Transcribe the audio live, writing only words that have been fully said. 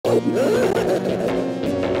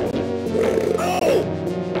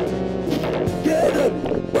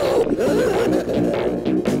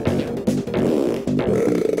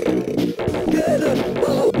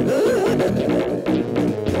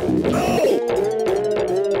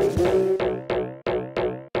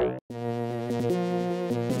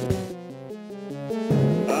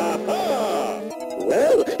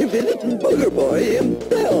Well, if it isn't Booger Boy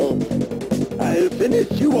himself. I'll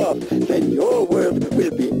finish you off, then your world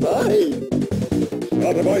will be mine.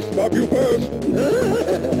 Not if I stop you first.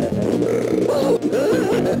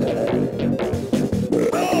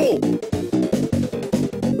 Oh!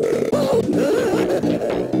 Oh!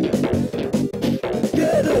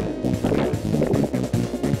 Get him!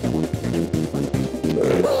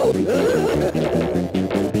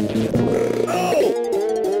 Oh!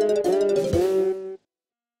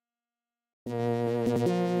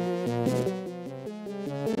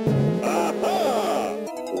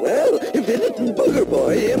 Well, if it isn't Booger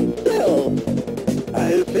Boy himself.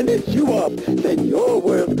 I'll finish you off, then your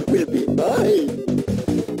world will be mine.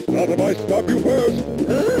 Not if I stop you first.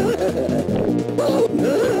 Oh!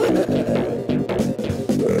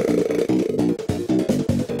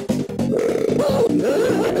 Oh!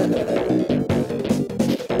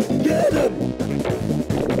 Get him!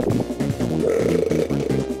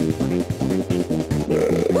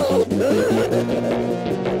 Oh!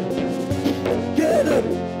 Get him!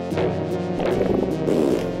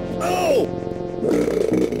 Oh!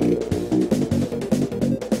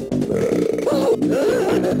 Oh!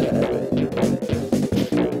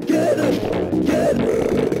 Get him! Get him!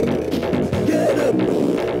 Get him!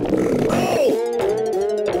 Oh!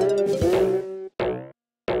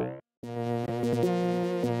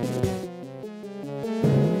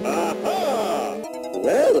 Aha!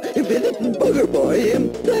 Well, if it isn't Booger Boy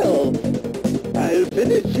himself. I'll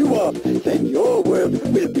finish you off, then your world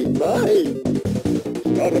will be mine.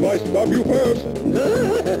 Not if I stop you first.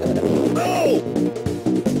 Oh!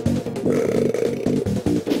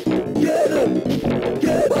 Get him!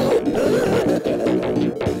 Get him!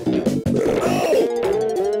 Oh!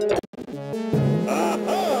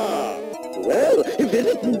 Aha! Well, if it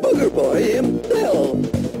isn't Booger Boy himself.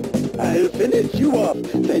 I'll finish you off,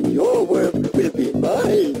 then your world will be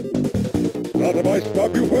mine. Not if I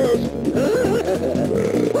stop you first.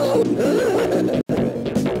 Oh!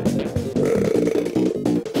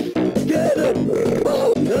 Get him!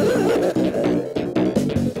 Oh!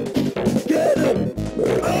 Get him!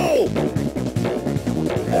 Oh!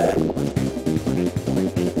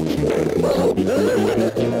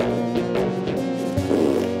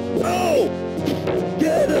 Oh!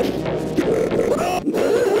 Get him!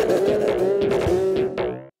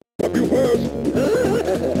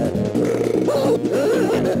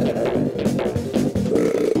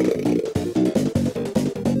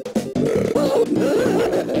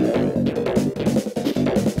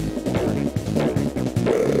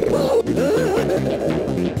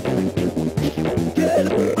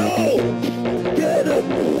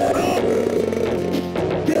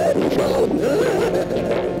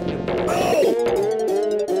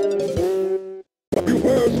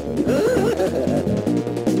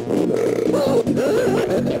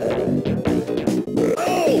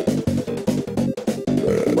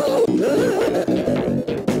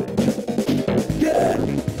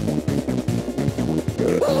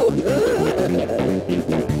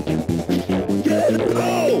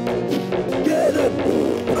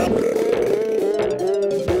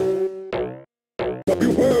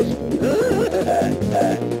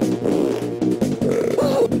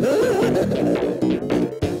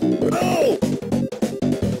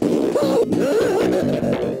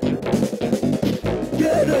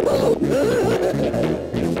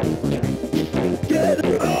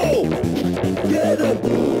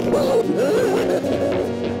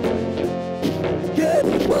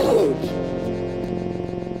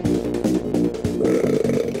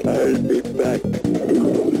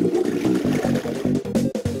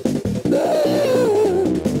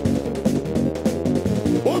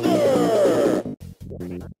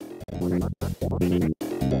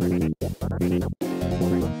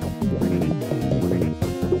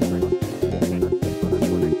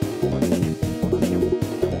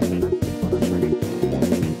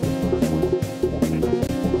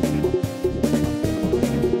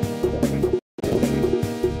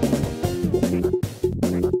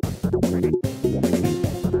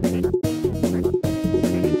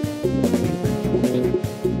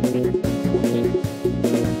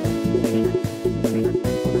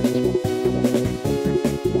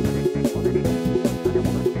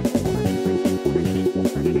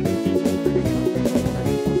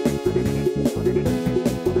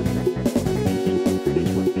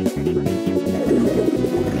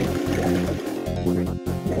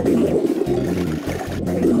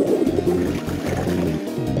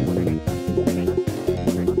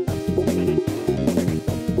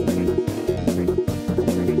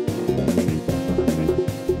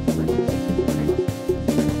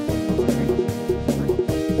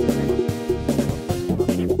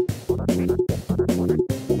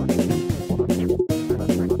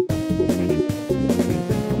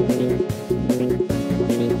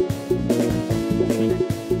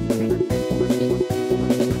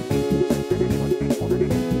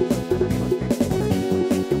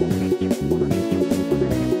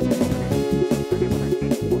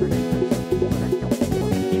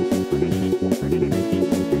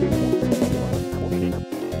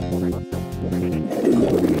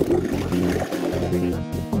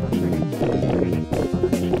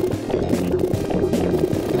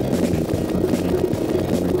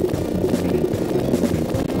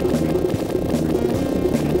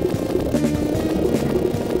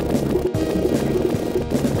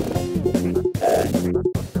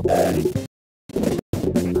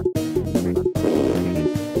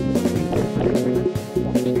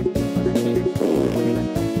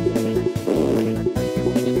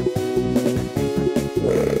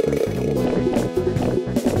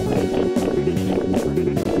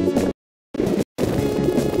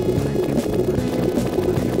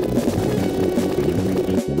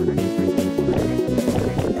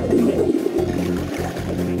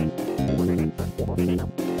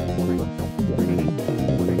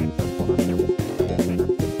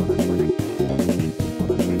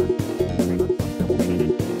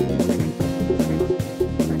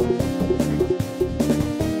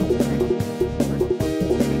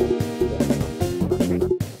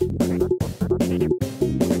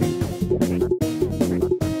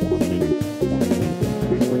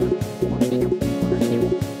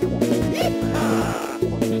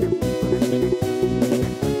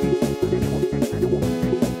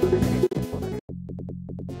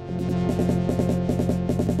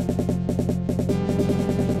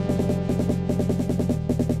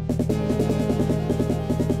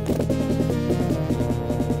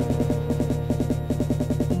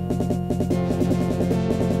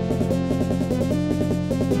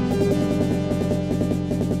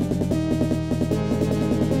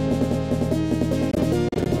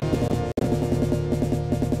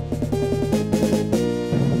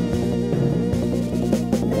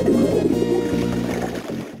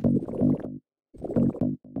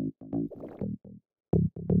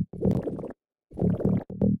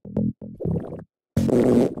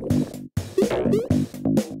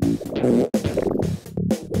 Cool!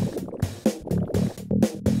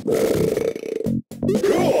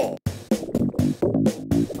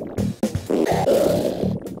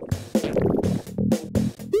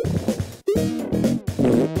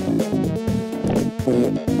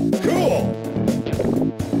 Cool!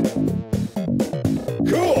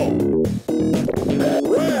 Cool!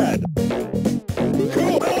 Red!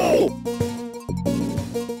 Cool! Oh!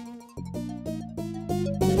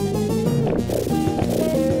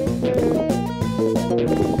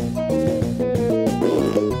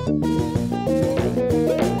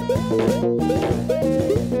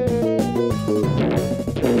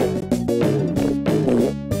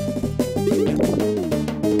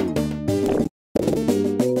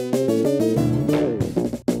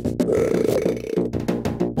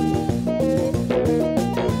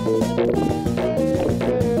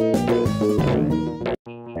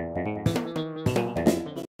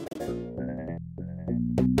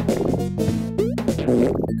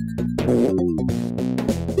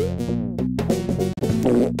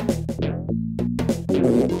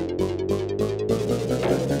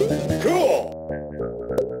 Cool!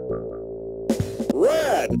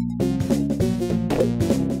 Red!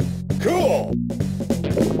 Cool!